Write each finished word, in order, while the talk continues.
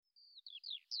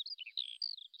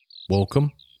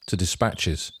Welcome to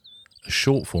Despatches, a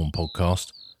short-form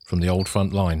podcast from the old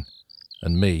front line,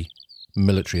 and me,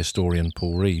 military historian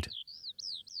Paul Reed.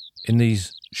 In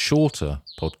these shorter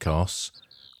podcasts,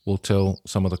 we'll tell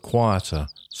some of the quieter,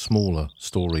 smaller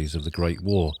stories of the Great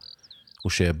War. We'll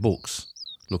share books,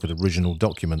 look at original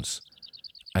documents,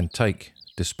 and take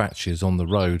dispatches on the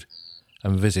road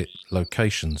and visit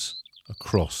locations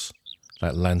across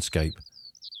that landscape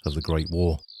of the Great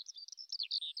War.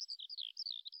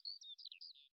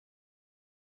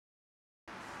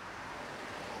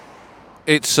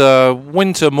 It's a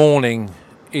winter morning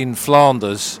in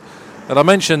Flanders, and I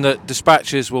mentioned that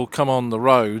dispatches will come on the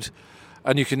road,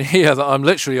 and you can hear that I'm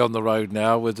literally on the road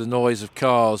now with the noise of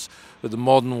cars, with the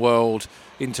modern world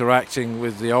interacting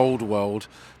with the old world,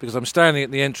 because I'm standing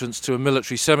at the entrance to a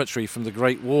military cemetery from the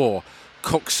Great War,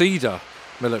 Coxeter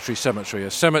Military Cemetery,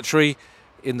 a cemetery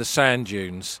in the sand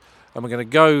dunes, and we're going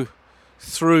to go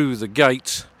through the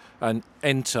gate and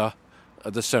enter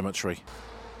the cemetery.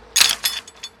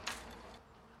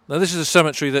 Now, this is a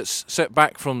cemetery that's set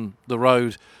back from the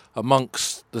road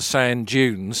amongst the sand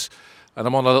dunes, and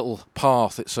I'm on a little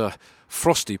path. It's a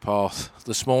frosty path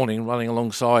this morning, running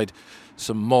alongside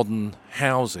some modern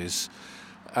houses,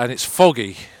 and it's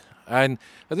foggy. And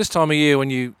at this time of year, when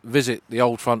you visit the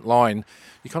old front line,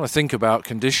 you kind of think about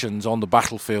conditions on the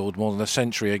battlefield more than a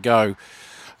century ago,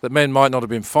 that men might not have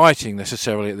been fighting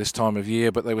necessarily at this time of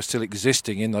year, but they were still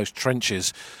existing in those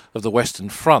trenches of the Western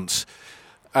Front.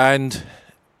 And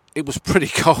it was pretty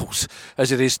cold,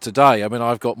 as it is today. I mean,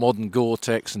 I've got modern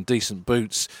Gore-Tex and decent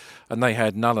boots, and they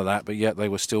had none of that, but yet they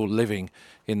were still living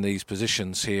in these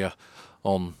positions here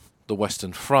on the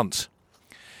Western Front.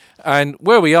 And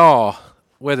where we are,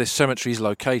 where this cemetery is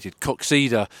located,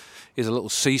 Coxeter is a little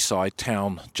seaside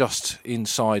town just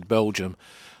inside Belgium,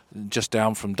 just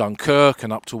down from Dunkirk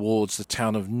and up towards the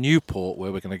town of Newport,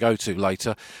 where we're going to go to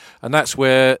later. And that's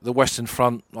where the Western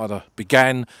Front either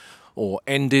began or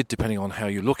ended, depending on how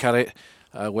you look at it,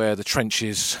 where the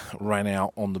trenches ran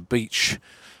out on the beach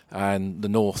and the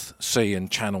North Sea and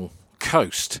Channel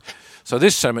coast. So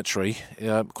this cemetery,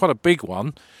 quite a big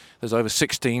one, there's over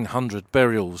 1,600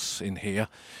 burials in here,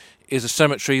 is a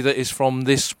cemetery that is from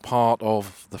this part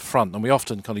of the front. And we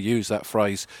often kind of use that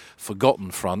phrase,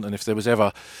 forgotten front, and if there was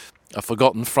ever a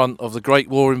forgotten front of the Great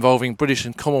War involving British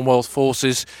and Commonwealth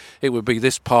forces, it would be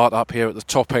this part up here at the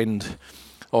top end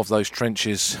of those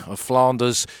trenches of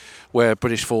Flanders, where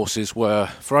British forces were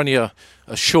for only a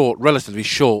short, relatively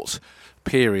short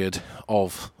period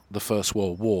of the First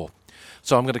World War.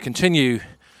 So I'm going to continue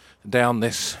down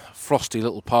this frosty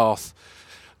little path.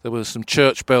 There were some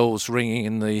church bells ringing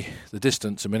in the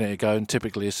distance a minute ago, and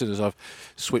typically as soon as I've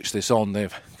switched this on,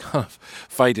 they've kind of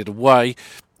faded away.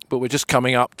 But we're just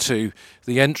coming up to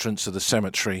the entrance of the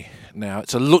cemetery now.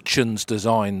 It's a Lutyens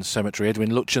designed cemetery. Edwin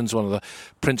Lutyens, one of the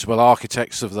principal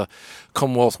architects of the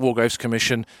Commonwealth War Graves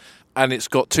Commission, and it's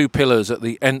got two pillars at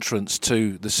the entrance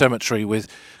to the cemetery with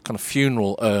kind of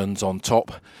funeral urns on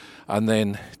top, and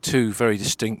then two very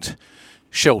distinct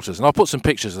shelters. And I'll put some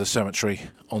pictures of the cemetery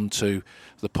onto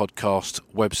the podcast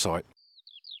website.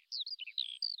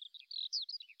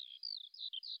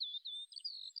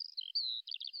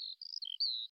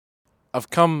 I've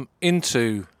come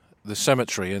into the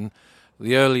cemetery, and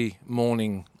the early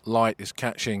morning light is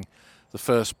catching the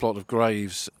first plot of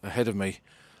graves ahead of me.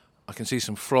 I can see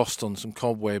some frost on some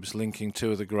cobwebs linking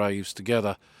two of the graves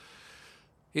together.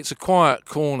 It's a quiet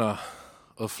corner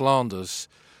of Flanders.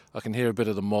 I can hear a bit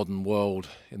of the modern world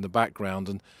in the background,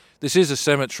 and this is a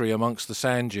cemetery amongst the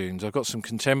sand dunes. I've got some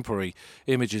contemporary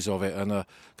images of it and a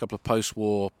couple of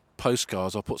post-war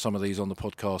postcards. I'll put some of these on the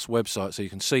podcast website so you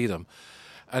can see them.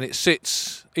 And it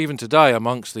sits, even today,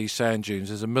 amongst these sand dunes.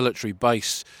 There's a military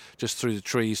base just through the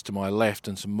trees to my left,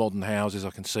 and some modern houses I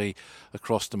can see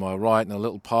across to my right, and a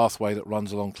little pathway that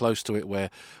runs along close to it where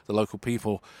the local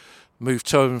people move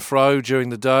to and fro during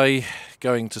the day,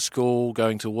 going to school,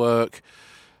 going to work,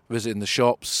 visiting the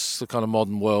shops. The kind of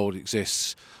modern world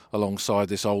exists alongside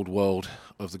this old world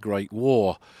of the Great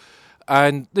War.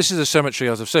 And this is a cemetery,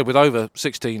 as I've said, with over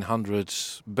 1,600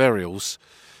 burials.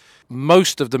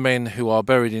 Most of the men who are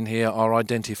buried in here are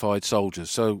identified soldiers,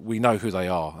 so we know who they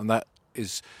are, and that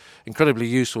is incredibly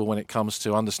useful when it comes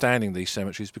to understanding these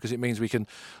cemeteries, because it means we can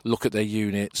look at their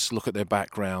units, look at their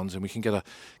backgrounds, and we can get a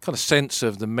kind of sense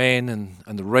of the men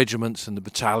and the regiments and the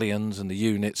battalions and the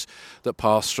units that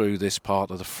pass through this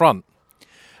part of the front.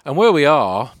 And where we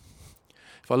are,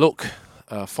 if I look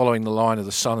following the line of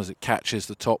the sun as it catches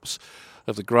the tops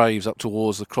of the graves up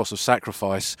towards the Cross of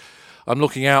Sacrifice, I'm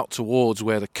looking out towards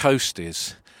where the coast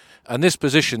is, And this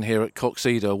position here at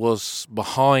Coxeter was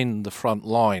behind the front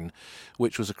line,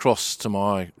 which was across to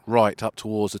my right up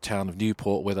towards the town of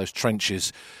Newport, where those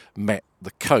trenches met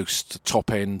the coast, the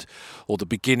top end or the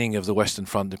beginning of the Western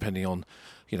Front, depending on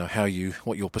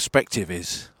what your perspective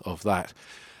is of that.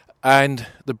 And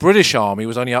the British Army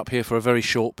was only up here for a very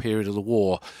short period of the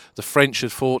war. The French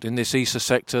had fought in this Yser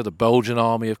sector, the Belgian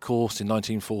Army, of course, in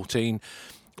 1914,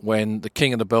 when the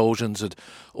King and the Belgians had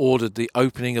ordered the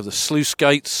opening of the sluice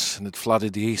gates and had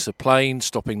flooded the Yser plain,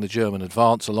 stopping the German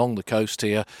advance along the coast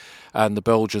here. And the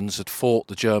Belgians had fought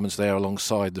the Germans there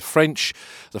alongside the French.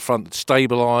 The front had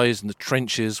stabilised and the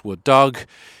trenches were dug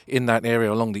in that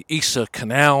area along the Yser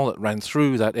Canal that ran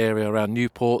through that area around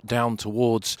Newport down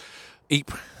towards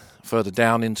Ypres, further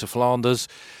down into Flanders.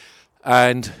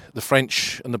 And the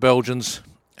French and the Belgians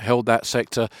held that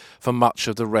sector for much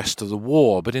of the rest of the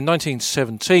war. But in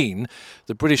 1917,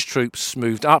 the British troops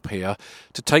moved up here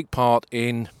to take part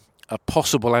in a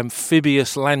possible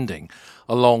amphibious landing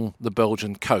along the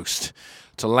Belgian coast,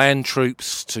 to land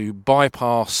troops to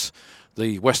bypass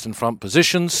the Western Front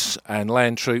positions and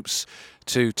land troops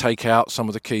to take out some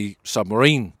of the key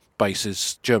submarine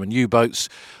bases. German U-boats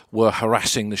were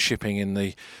harassing the shipping in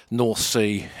the North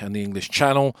Sea and the English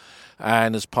Channel.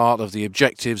 And as part of the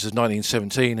objectives of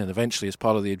 1917 and eventually as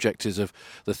part of the objectives of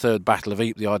the Third Battle of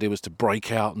Ypres, the idea was to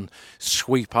break out and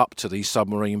sweep up to these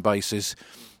submarine bases.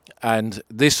 And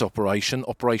this Operation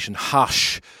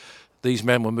Hush, these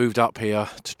men were moved up here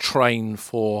to train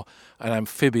for an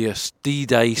amphibious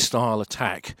D-Day style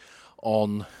attack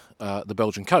on the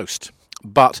Belgian coast.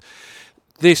 But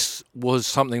this was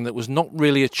something that was not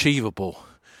really achievable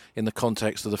in the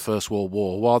context of the First World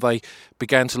War. While they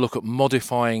began to look at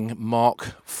modifying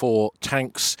Mark IV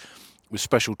tanks with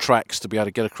special tracks to be able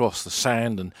to get across the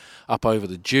sand and up over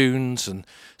the dunes and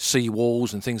sea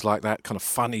walls and things like that, kind of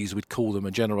funnies we'd call them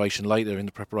a generation later in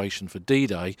the preparation for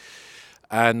D-Day,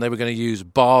 and they were going to use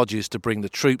barges to bring the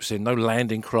troops in, no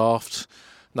landing craft,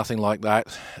 nothing like that.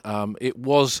 It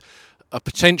was a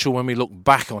potential, when we look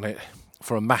back on it,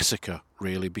 for a massacre,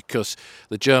 really, because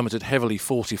the Germans had heavily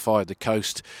fortified the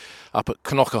coast. Up at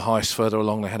Knockerheist further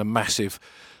along, they had a massive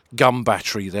gun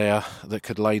battery there that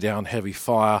could lay down heavy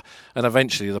fire, and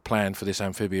eventually the plan for this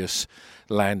amphibious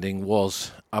landing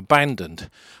was abandoned.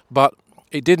 But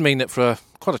it did mean that for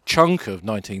quite a chunk of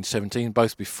 1917,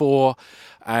 both before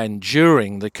and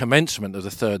during the commencement of the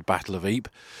Third Battle of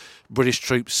Ypres, British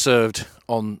troops served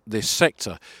on this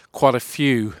sector, quite a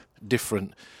few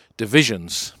different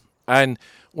divisions. And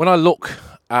when I look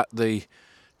at the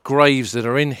graves that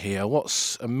are in here,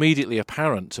 what's immediately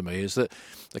apparent to me is that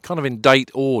they're kind of in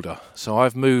date order. So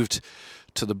I've moved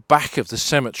to the back of the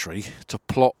cemetery to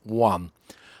plot 1.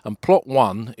 And plot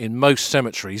 1 in most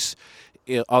cemeteries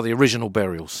are the original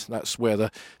burials. That's where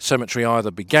the cemetery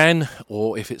either began,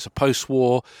 or if it's a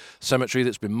post-war cemetery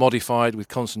that's been modified with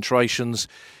concentrations,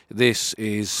 this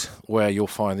is where you'll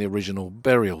find the original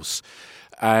burials.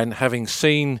 And having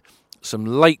seen some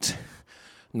late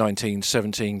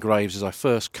 1917 graves as I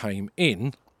first came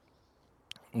in,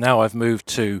 now I've moved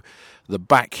to the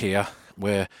back here,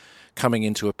 where coming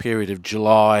into a period of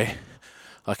July,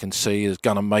 I can see there's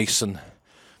Gunner Mason,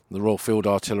 the Royal Field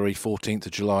Artillery, 14th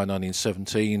of July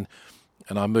 1917,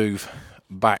 and I move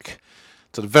back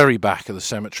to the very back of the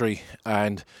cemetery,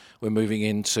 and we're moving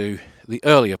into the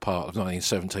earlier part of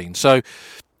 1917. So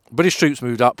British troops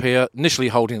moved up here, initially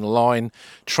holding the line,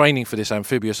 training for this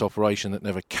amphibious operation that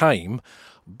never came,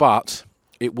 but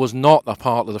it was not a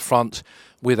part of the front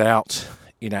without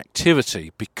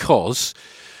inactivity, because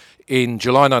in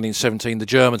July 1917 the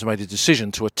Germans made a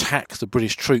decision to attack the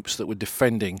British troops that were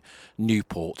defending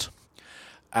Newport,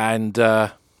 and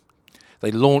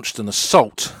they launched an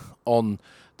assault on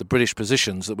the British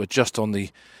positions that were just on the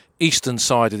eastern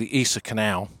side of the Yser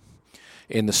Canal,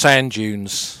 in the sand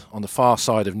dunes on the far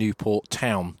side of Newport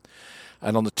town.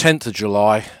 And on the 10th of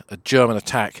July, a German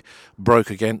attack broke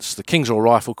against the King's Royal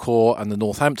Rifle Corps and the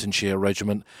Northamptonshire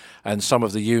Regiment and some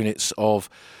of the units of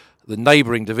the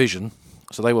neighbouring division.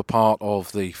 So they were part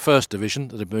of the 1st Division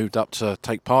that had moved up to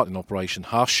take part in Operation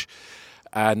Hush.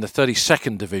 And the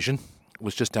 32nd Division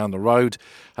was just down the road,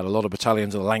 had a lot of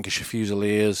battalions of the Lancashire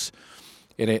Fusiliers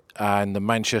in it, and the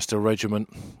Manchester Regiment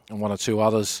and one or two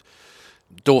others.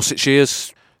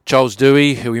 Dorsetshires, Charles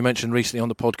Dewey, who we mentioned recently on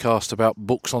the podcast about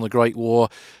books on the Great War,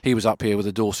 he was up here with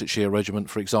the Dorsetshire Regiment,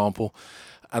 for example.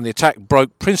 And the attack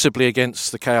broke principally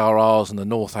against the KRRs and the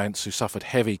Northants, who suffered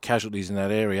heavy casualties in that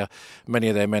area. Many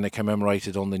of their men are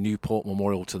commemorated on the Newport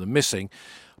Memorial to the Missing.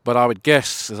 But I would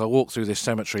guess, as I walk through this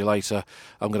cemetery later,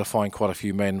 I'm going to find quite a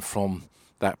few men from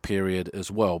that period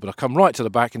as well. But I come right to the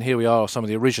back, and here we are, some of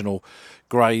the original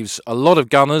graves. A lot of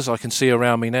gunners I can see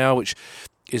around me now, which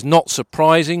is not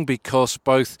surprising because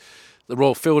both the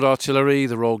Royal Field Artillery,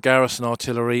 the Royal Garrison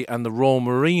Artillery and the Royal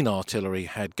Marine Artillery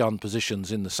had gun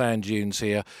positions in the sand dunes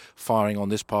here, firing on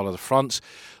this part of the front.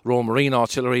 Royal Marine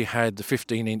Artillery had the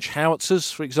 15-inch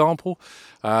howitzers, for example,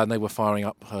 and they were firing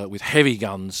up with heavy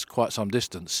guns quite some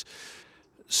distance.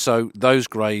 So those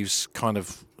graves kind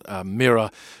of mirror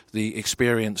the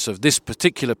experience of this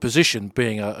particular position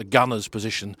being a gunner's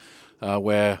position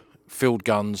where field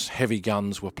guns, heavy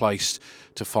guns were placed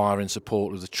to fire in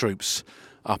support of the troops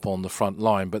up on the front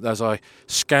line. But as I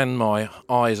scan my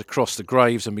eyes across the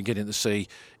graves, I'm beginning to see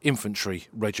infantry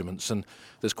regiments, and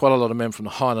there's quite a lot of men from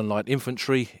the Highland Light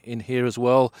Infantry in here as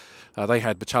well. They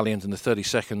had battalions in the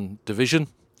 32nd Division,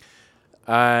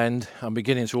 and I'm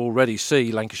beginning to already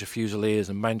see Lancashire Fusiliers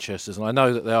and Manchesters, and I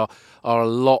know that there are a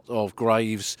lot of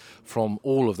graves from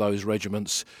all of those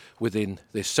regiments within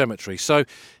this cemetery. So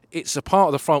it's a part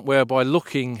of the front where, by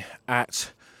looking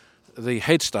at the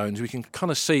headstones, we can kind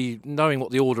of see, knowing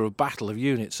what the order of battle of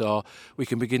units are, we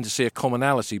can begin to see a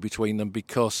commonality between them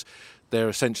because they're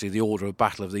essentially the order of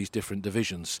battle of these different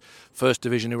divisions. 1st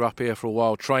Division who were up here for a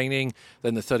while training,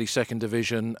 then the 32nd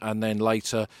Division, and then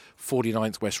later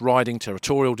 49th West Riding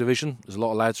Territorial Division. There's a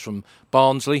lot of lads from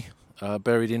Barnsley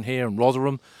buried in here, and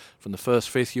Rotherham from the 1st,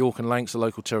 5th York and Lancs, the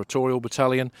local territorial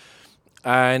battalion,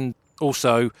 and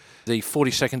also the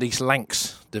 42nd East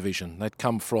Lancs Division. They'd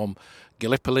come from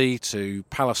Gallipoli to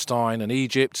Palestine and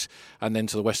Egypt, and then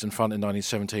to the Western Front in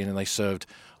 1917, and they served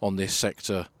on this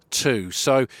sector too.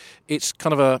 So it's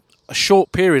kind of a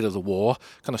short period of the war,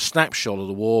 kind of snapshot of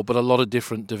the war, but a lot of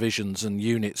different divisions and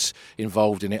units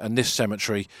involved in it, and this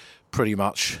cemetery pretty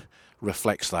much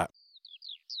reflects that.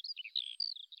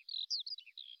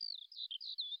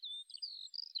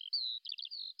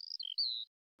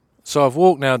 So I've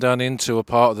walked now down into a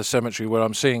part of the cemetery where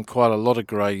I'm seeing quite a lot of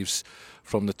graves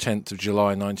from the 10th of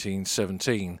July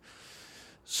 1917.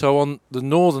 So on the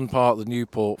northern part of the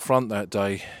Newport front that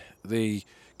day, the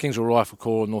King's Royal Rifle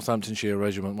Corps and Northamptonshire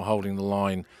Regiment were holding the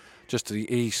line just to the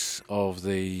east of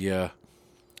the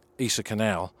Easter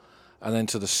Canal, and then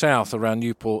to the south around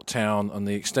Newport Town and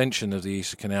the extension of the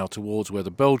Easter Canal towards where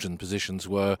the Belgian positions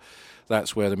were.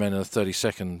 That's where the men of the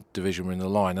 32nd Division were in the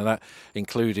line, and that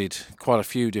included quite a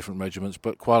few different regiments,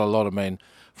 but quite a lot of men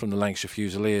from the Lancashire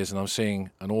Fusiliers, and I'm seeing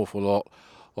an awful lot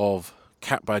of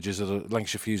cap badges of the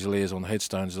Lancashire Fusiliers on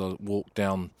headstones as I walk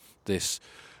down this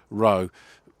row.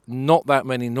 Not that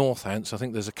many Northants, I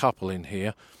think there's a couple in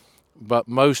here, but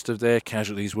most of their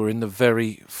casualties were in the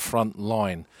very front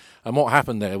line. And what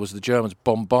happened there was the Germans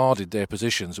bombarded their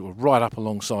positions that were right up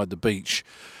alongside the beach,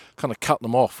 kind of cut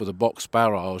them off with a box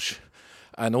barrage,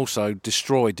 and also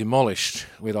demolished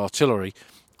with artillery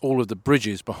all of the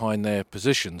bridges behind their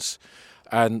positions.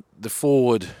 And the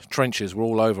forward trenches were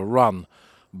all overrun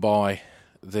by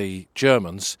the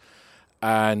Germans,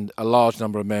 and a large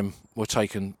number of men were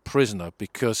taken prisoner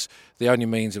because the only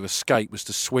means of escape was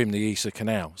to swim the Easter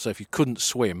Canal. So if you couldn't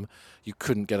swim, you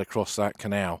couldn't get across that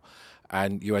canal,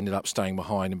 and you ended up staying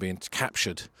behind and being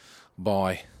captured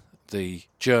by the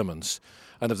Germans.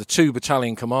 And of the 2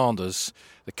 battalion commanders,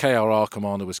 the KRR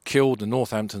commander was killed. The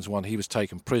Northamptons one, he was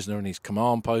taken prisoner in his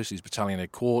command post, his battalion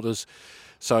headquarters.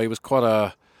 So it was quite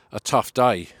a tough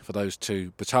day for those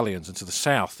 2 battalions. And to the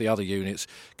south, the other units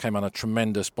came under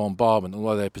tremendous bombardment.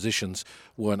 Although their positions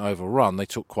weren't overrun, they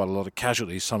took quite a lot of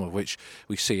casualties, some of which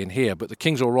we see in here. But the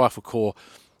King's Royal Rifle Corps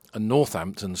and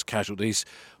Northampton's casualties,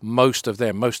 most of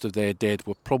their dead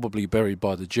were probably buried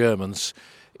by the Germans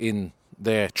in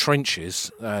their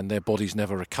trenches, and their bodies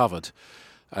never recovered.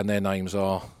 And their names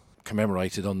are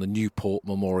commemorated on the Newport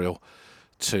Memorial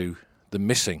to the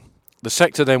missing. The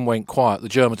sector then went quiet. The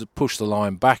Germans had pushed the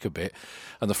line back a bit,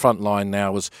 and the front line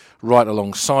now was right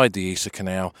alongside the Easter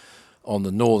Canal on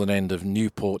the northern end of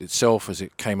Newport itself as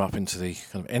it came up into the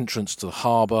kind of entrance to the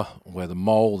harbour where the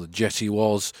mole, the jetty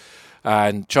was.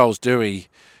 And Charles Dewey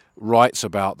writes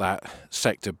about that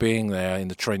sector being there in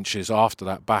the trenches after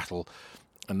that battle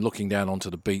and looking down onto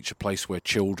the beach, a place where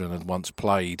children had once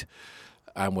played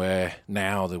and where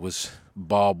now there was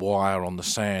barbed wire on the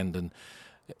sand and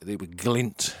it would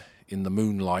glint in the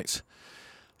moonlight.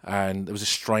 And there was a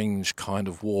strange kind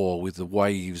of war with the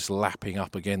waves lapping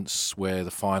up against where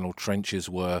the final trenches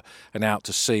were, and out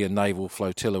to sea a naval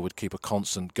flotilla would keep a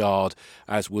constant guard,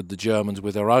 as would the Germans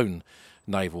with their own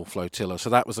naval flotilla. So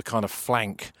that was the kind of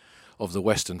flank of the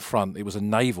Western Front. It was a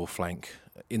naval flank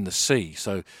in the sea.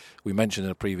 So we mentioned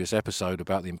in a previous episode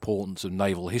about the importance of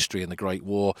naval history in the Great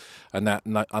War, and that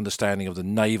understanding of the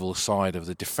naval side of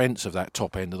the defence of that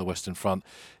top end of the Western Front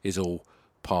is all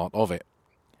part of it.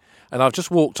 And I've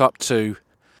just walked up to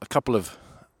a couple of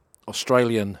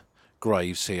Australian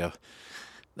graves here.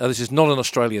 Now, this is not an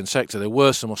Australian sector. There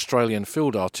were some Australian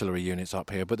field artillery units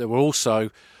up here, but there were also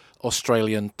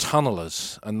Australian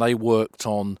tunnellers, and they worked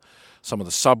on some of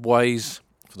the subways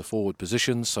for the forward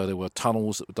positions. So there were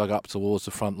tunnels that were dug up towards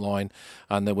the front line,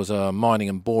 and there was a mining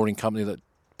and boring company that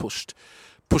pushed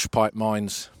push pipe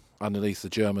mines underneath the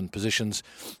German positions.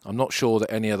 I'm not sure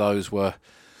that any of those were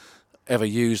ever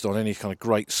used on any kind of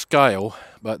great scale,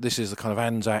 but this is the kind of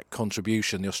Anzac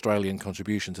contribution, the Australian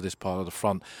contribution to this part of the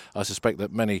front. I suspect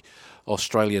that many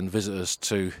Australian visitors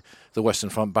to the Western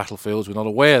Front battlefields were not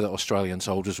aware that Australian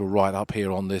soldiers were right up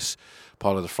here on this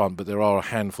part of the front, but there are a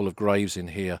handful of graves in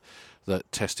here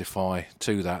that testify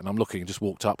to that. And I'm looking, just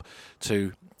walked up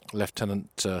to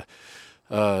Lieutenant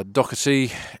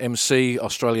Doherty, MC,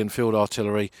 Australian Field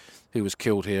Artillery, who was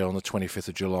killed here on the 25th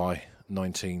of July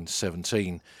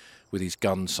 1917 with his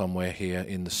gun somewhere here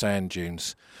in the sand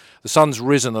dunes. The sun's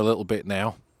risen a little bit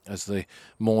now as the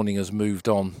morning has moved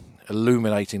on,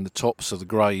 illuminating the tops of the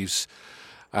graves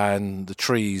and the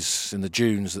trees in the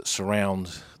dunes that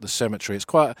surround the cemetery. It's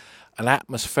quite an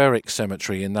atmospheric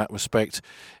cemetery in that respect,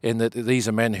 in that these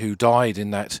are men who died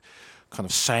in that kind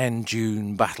of sand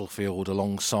dune battlefield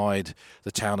alongside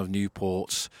the town of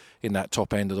Newport in that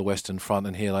top end of the Western Front,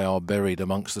 and here they are buried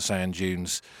amongst the sand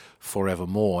dunes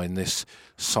forevermore in this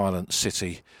silent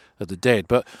city of the dead.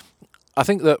 But I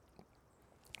think that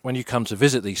when you come to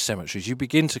visit these cemeteries, you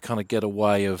begin to kind of get a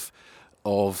way of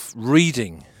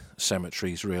reading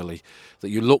cemeteries, really, that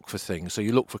you look for things. So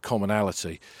you look for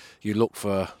commonality, you look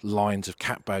for lines of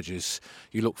cap badges,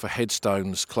 you look for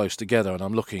headstones close together, and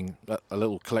I'm looking at a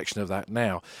little collection of that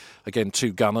now. Again,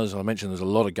 two gunners, I mentioned there's a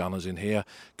lot of gunners in here,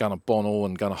 Gunner Bonnell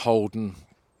and Gunner Holden,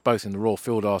 both in the Royal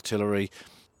Field Artillery.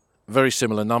 Very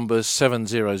similar numbers,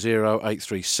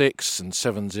 700-836 and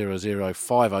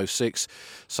 700-506,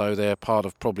 so they're part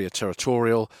of probably a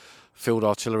territorial field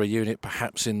artillery unit,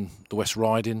 perhaps in the West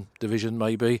Riding Division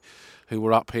maybe, who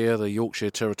were up here, the Yorkshire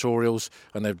Territorials,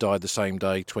 and they've died the same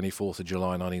day, 24th of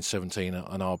July 1917,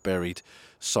 and are buried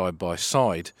side by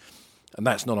side. And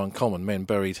that's not uncommon, men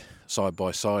buried side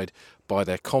by side by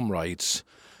their comrades,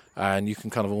 and you can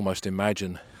kind of almost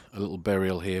imagine a little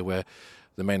burial here where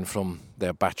the men from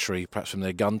their battery, perhaps from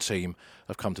their gun team,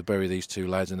 have come to bury these two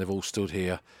lads, and they've all stood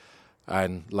here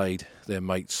and laid their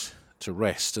mates to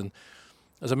rest. And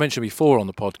as I mentioned before on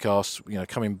the podcast,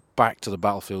 coming back to the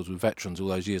battlefields with veterans all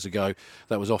those years ago,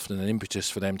 that was often an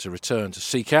impetus for them to return, to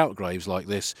seek out graves like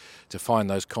this, to find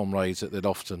those comrades that they'd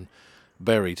often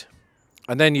buried.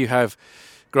 And then you have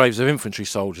graves of infantry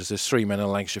soldiers. There's 3 men in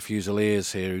Lancashire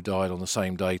Fusiliers here who died on the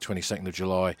same day, 22nd of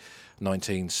July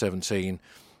 1917.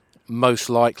 Most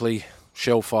likely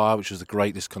shell fire, which was the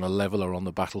greatest kind of leveller on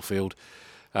the battlefield.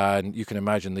 And you can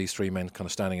imagine these 3 men kind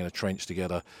of standing in a trench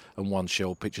together, and one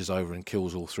shell pitches over and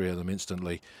kills all 3 of them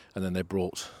instantly, and then they're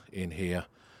brought in here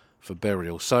for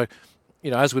burial. So,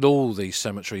 as with all these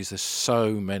cemeteries, there's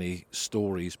so many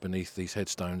stories beneath these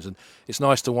headstones, and it's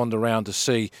nice to wander around to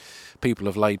see people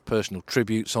have laid personal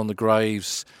tributes on the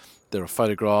graves. There are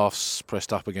photographs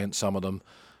pressed up against some of them,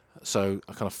 so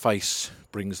a kind of face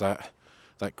brings that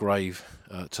grave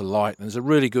to light. And there's a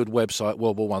really good website,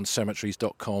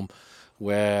 worldwar1cemeteries.com,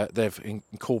 where they've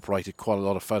incorporated quite a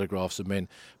lot of photographs of men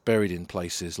buried in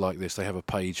places like this. They have a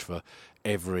page for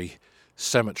every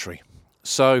cemetery.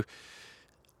 So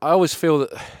I always feel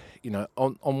that,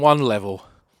 on one level,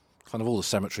 kind of all the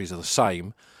cemeteries are the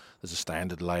same. There's a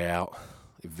standard layout.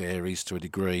 It varies to a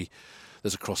degree.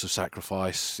 There's a cross of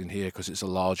sacrifice in here because it's a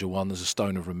larger one. There's a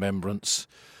stone of remembrance.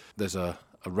 There's a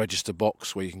register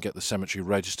box where you can get the cemetery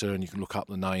register and you can look up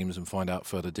the names and find out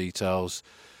further details,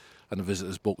 and a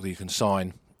visitor's book that you can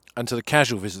sign. And to the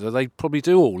casual visitor, they probably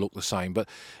do all look the same, but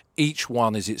each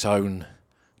one is its own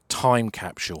time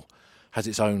capsule, has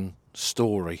its own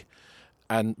story.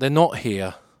 And they're not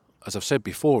here, as I've said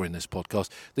before in this podcast,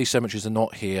 these cemeteries are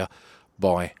not here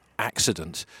by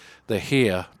accident. They're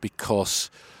here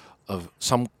because of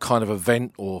some kind of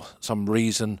event or some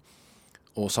reason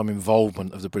or some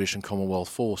involvement of the British and Commonwealth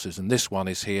forces, and this one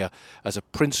is here as a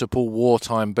principal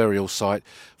wartime burial site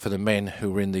for the men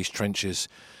who were in these trenches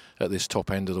at this top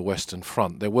end of the Western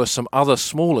Front. There were some other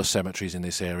smaller cemeteries in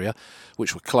this area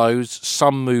which were closed.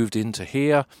 Some moved into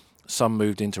here, some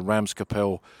moved into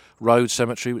Ramscapel Road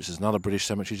Cemetery, which is another British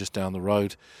cemetery just down the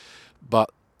road, but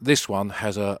this one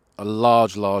has a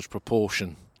large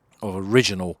proportion of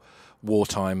original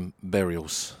wartime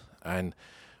burials, and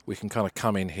we can kind of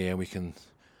come in here and we can,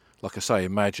 like I say,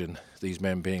 imagine these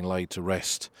men being laid to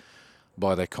rest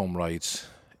by their comrades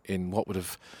in what would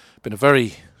have been a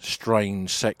very strange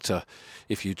sector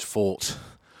if you'd fought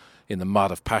in the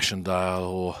mud of Passchendaele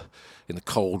or in the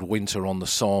cold winter on the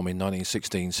Somme in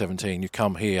 1916-17. You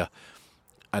come here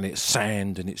and it's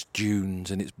sand and it's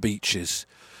dunes and it's beaches.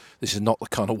 This is not the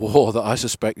kind of war that I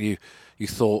suspect you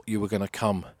thought you were going to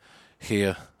come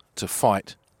here to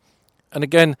fight. And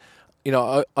again,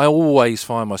 I always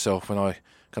find myself, when I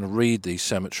kind of read these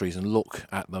cemeteries and look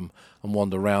at them and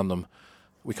wander around them,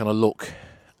 we kind of look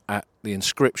at the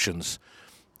inscriptions,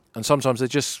 and sometimes they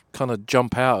just kind of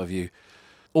jump out of you,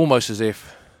 almost as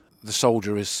if the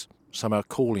soldier is somehow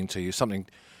calling to you. Something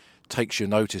takes your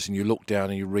notice and you look down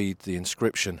and you read the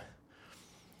inscription.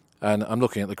 And I'm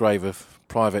looking at the grave of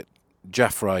Private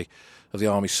Jaffray of the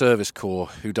Army Service Corps,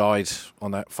 who died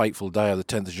on that fateful day of the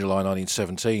 10th of July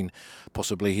 1917.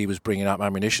 Possibly he was bringing up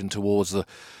ammunition towards the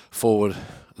forward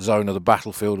zone of the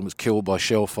battlefield and was killed by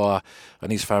shell fire,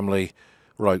 and his family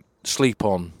wrote, "Sleep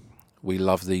on, we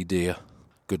love thee dear,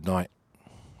 good night."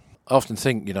 I often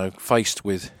think, faced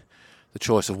with the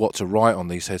choice of what to write on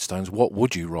these headstones, what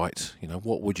would you write?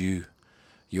 What would you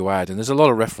add? And there's a lot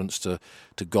of reference to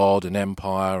God and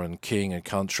empire and king and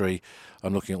country.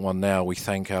 I'm looking at one now, "We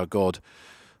thank our God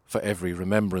for every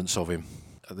remembrance of him."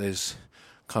 There's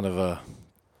kind of a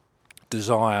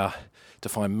desire to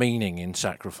find meaning in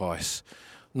sacrifice.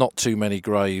 Not too many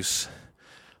graves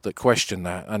that question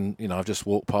that. And, I've just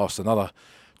walked past another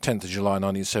 10th of July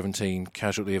 1917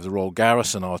 casualty of the Royal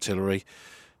Garrison Artillery.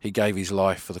 He gave his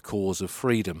life for the cause of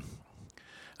freedom.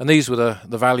 And these were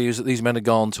the values that these men had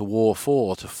gone to war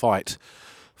for, to fight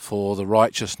for the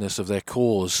righteousness of their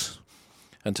cause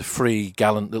and to free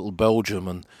gallant little Belgium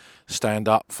and stand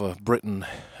up for Britain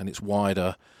and its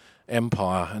wider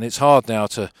empire. And it's hard now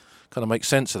to kind of make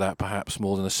sense of that, perhaps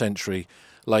more than a century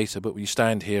later, but when you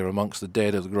stand here amongst the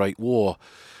dead of the Great War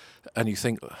and you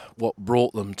think what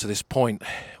brought them to this point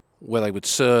where they would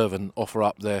serve and offer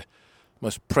up their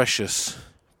most precious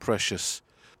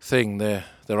thing, their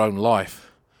own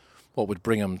life, what would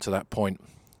bring them to that point?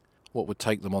 What would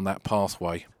take them on that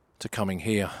pathway to coming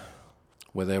here,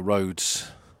 where their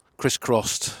roads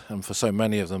crisscrossed, and for so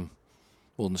many of them,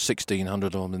 more than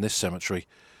 1,600 of them in this cemetery,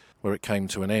 where it came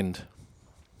to an end?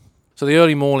 So the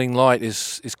early morning light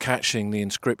is catching the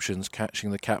inscriptions,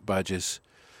 catching the cap badges.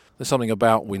 There's something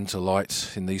about winter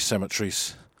light in these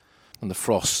cemeteries, and the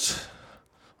frost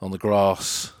on the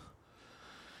grass.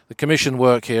 The commission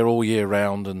work here all year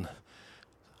round, and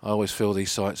I always feel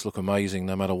these sites look amazing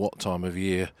no matter what time of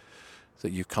year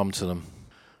that you come to them.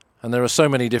 And there are so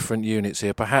many different units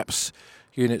here, perhaps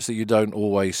units that you don't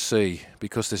always see,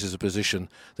 because this is a position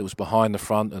that was behind the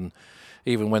front, and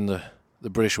even when the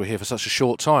British were here for such a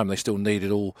short time, they still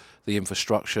needed all the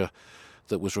infrastructure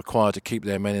that was required to keep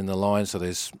their men in the line. So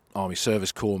there's Army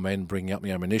Service Corps men bringing up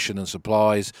the ammunition and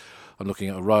supplies. I'm looking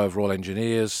at a row of Royal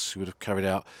Engineers who would have carried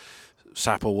out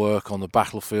sapper work on the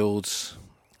battlefields.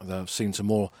 I've seen some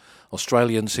more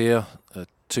Australians here,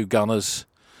 2 gunners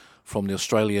from the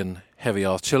Australian Heavy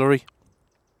Artillery.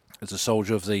 There's a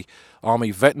soldier of the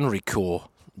Army Veterinary Corps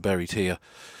buried here,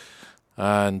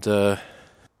 and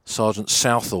Sergeant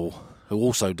Southall, who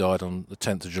also died on the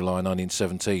 10th of July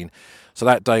 1917. So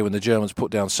that day when the Germans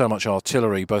put down so much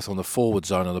artillery, both on the forward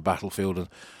zone of the battlefield and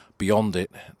beyond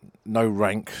it, no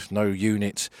rank, no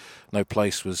unit, no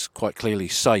place was quite clearly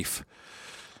safe.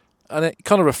 And it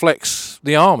kind of reflects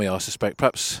the army, I suspect,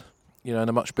 perhaps, in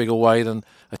a much bigger way than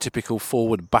a typical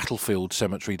forward battlefield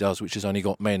cemetery does, which has only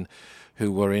got men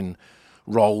who were in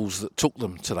roles that took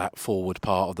them to that forward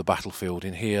part of the battlefield.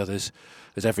 In here, there's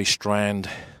every strand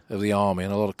of the army,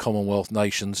 and a lot of Commonwealth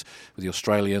nations with the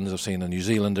Australians. I've seen a New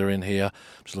Zealander in here.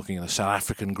 I'm just looking at the South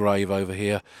African grave over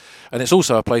here. And it's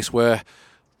also a place where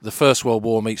the First World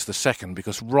War meets the Second,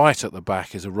 because right at the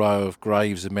back is a row of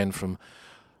graves of men from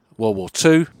World War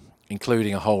II,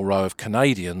 including a whole row of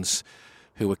Canadians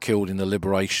who were killed in the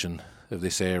liberation of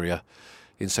this area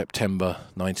in September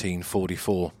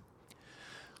 1944.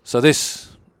 So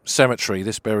this cemetery,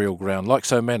 this burial ground, like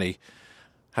so many,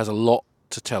 has a lot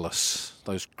to tell us.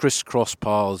 Those crisscross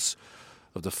paths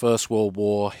of the First World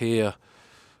War here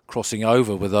crossing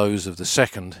over with those of the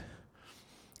Second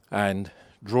and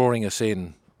drawing us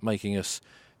in, making us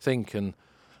think. And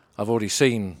I've already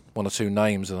seen 1 or 2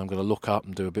 names that I'm going to look up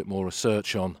and do a bit more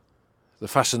research on. The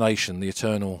fascination, the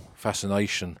eternal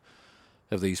fascination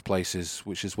of these places,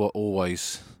 which is what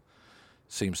always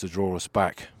seems to draw us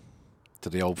back to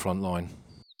the old front line.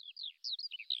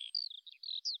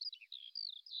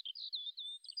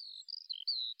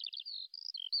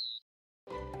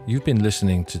 You've been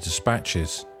listening to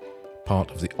Despatches,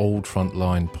 part of the Old Front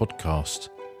Line podcast,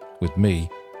 with me,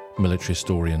 military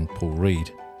historian Paul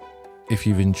Reed. If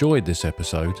you've enjoyed this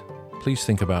episode, please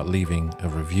think about leaving a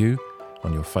review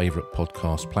on your favourite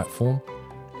podcast platform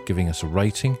giving us a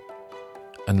rating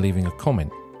and leaving a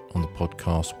comment on the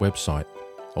podcast website,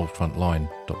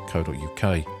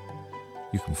 oldfrontline.co.uk.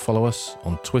 You can follow us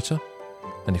on Twitter,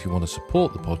 and if you want to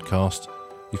support the podcast,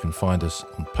 you can find us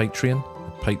on Patreon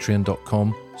at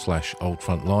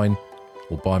patreon.com/oldfrontline,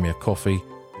 or buy me a coffee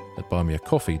at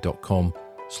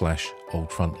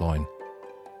buymeacoffee.com/oldfrontline.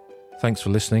 Thanks for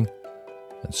listening,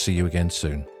 and see you again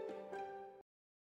soon.